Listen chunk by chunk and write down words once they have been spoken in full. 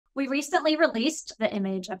We recently released the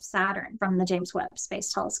image of Saturn from the James Webb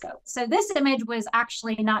Space Telescope. So this image was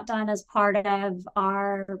actually not done as part of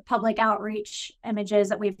our public outreach images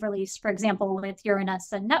that we've released, for example, with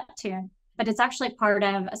Uranus and Neptune, but it's actually part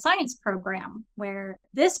of a science program where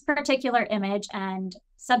this particular image and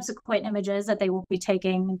subsequent images that they will be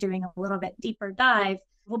taking, doing a little bit deeper dive,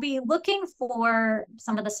 we'll be looking for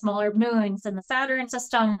some of the smaller moons in the Saturn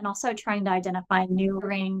system and also trying to identify new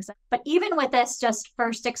rings. But even with this just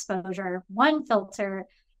first exposure, one filter,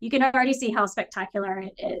 you can already see how spectacular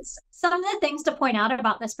it is. Some of the things to point out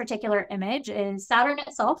about this particular image is Saturn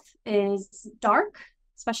itself is dark,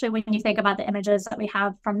 especially when you think about the images that we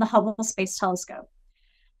have from the Hubble Space Telescope.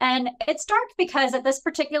 And it's dark because at this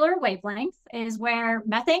particular wavelength is where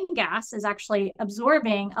methane gas is actually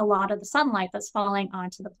absorbing a lot of the sunlight that's falling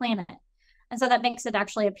onto the planet. And so that makes it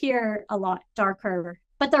actually appear a lot darker.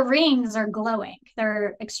 But the rings are glowing.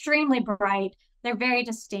 They're extremely bright. They're very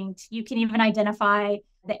distinct. You can even identify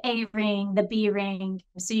the A ring, the B ring.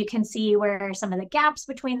 So you can see where some of the gaps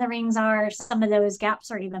between the rings are. Some of those gaps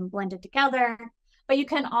are even blended together. But you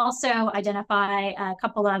can also identify a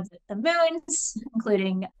couple of the moons,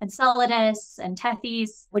 including Enceladus and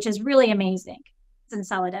Tethys, which is really amazing. It's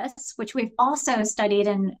Enceladus, which we've also studied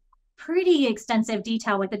in pretty extensive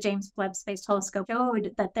detail with the James Webb Space Telescope,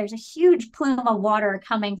 showed that there's a huge plume of water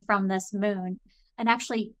coming from this moon and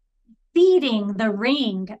actually feeding the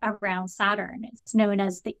ring around Saturn. It's known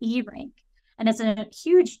as the E ring. And it's a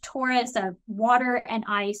huge torus of water and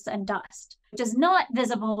ice and dust, which is not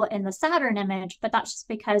visible in the Saturn image, but that's just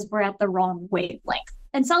because we're at the wrong wavelength.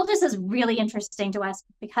 Enceladus is really interesting to us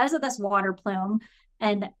because of this water plume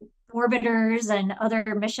and orbiters and other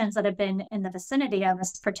missions that have been in the vicinity of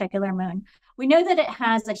this particular moon. We know that it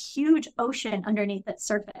has a huge ocean underneath its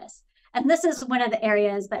surface. And this is one of the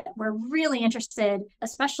areas that we're really interested,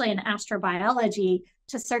 especially in astrobiology,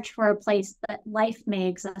 to search for a place that life may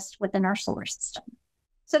exist within our solar system.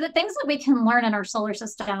 So the things that we can learn in our solar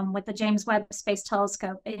system with the James Webb Space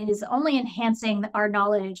Telescope is only enhancing our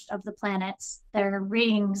knowledge of the planets, their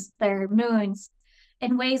rings, their moons,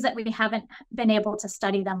 in ways that we haven't been able to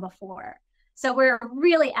study them before. So we're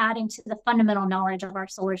really adding to the fundamental knowledge of our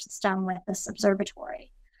solar system with this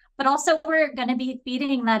observatory. But also we're going to be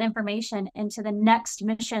feeding that information into the next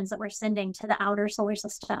missions that we're sending to the outer solar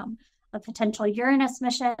system, a potential Uranus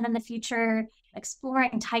mission in the future,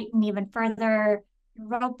 exploring Titan even further,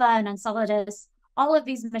 Europa and Enceladus. All of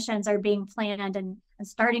these missions are being planned and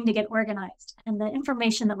starting to get organized. And the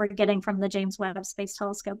information that we're getting from the James Webb Space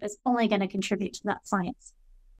Telescope is only going to contribute to that science.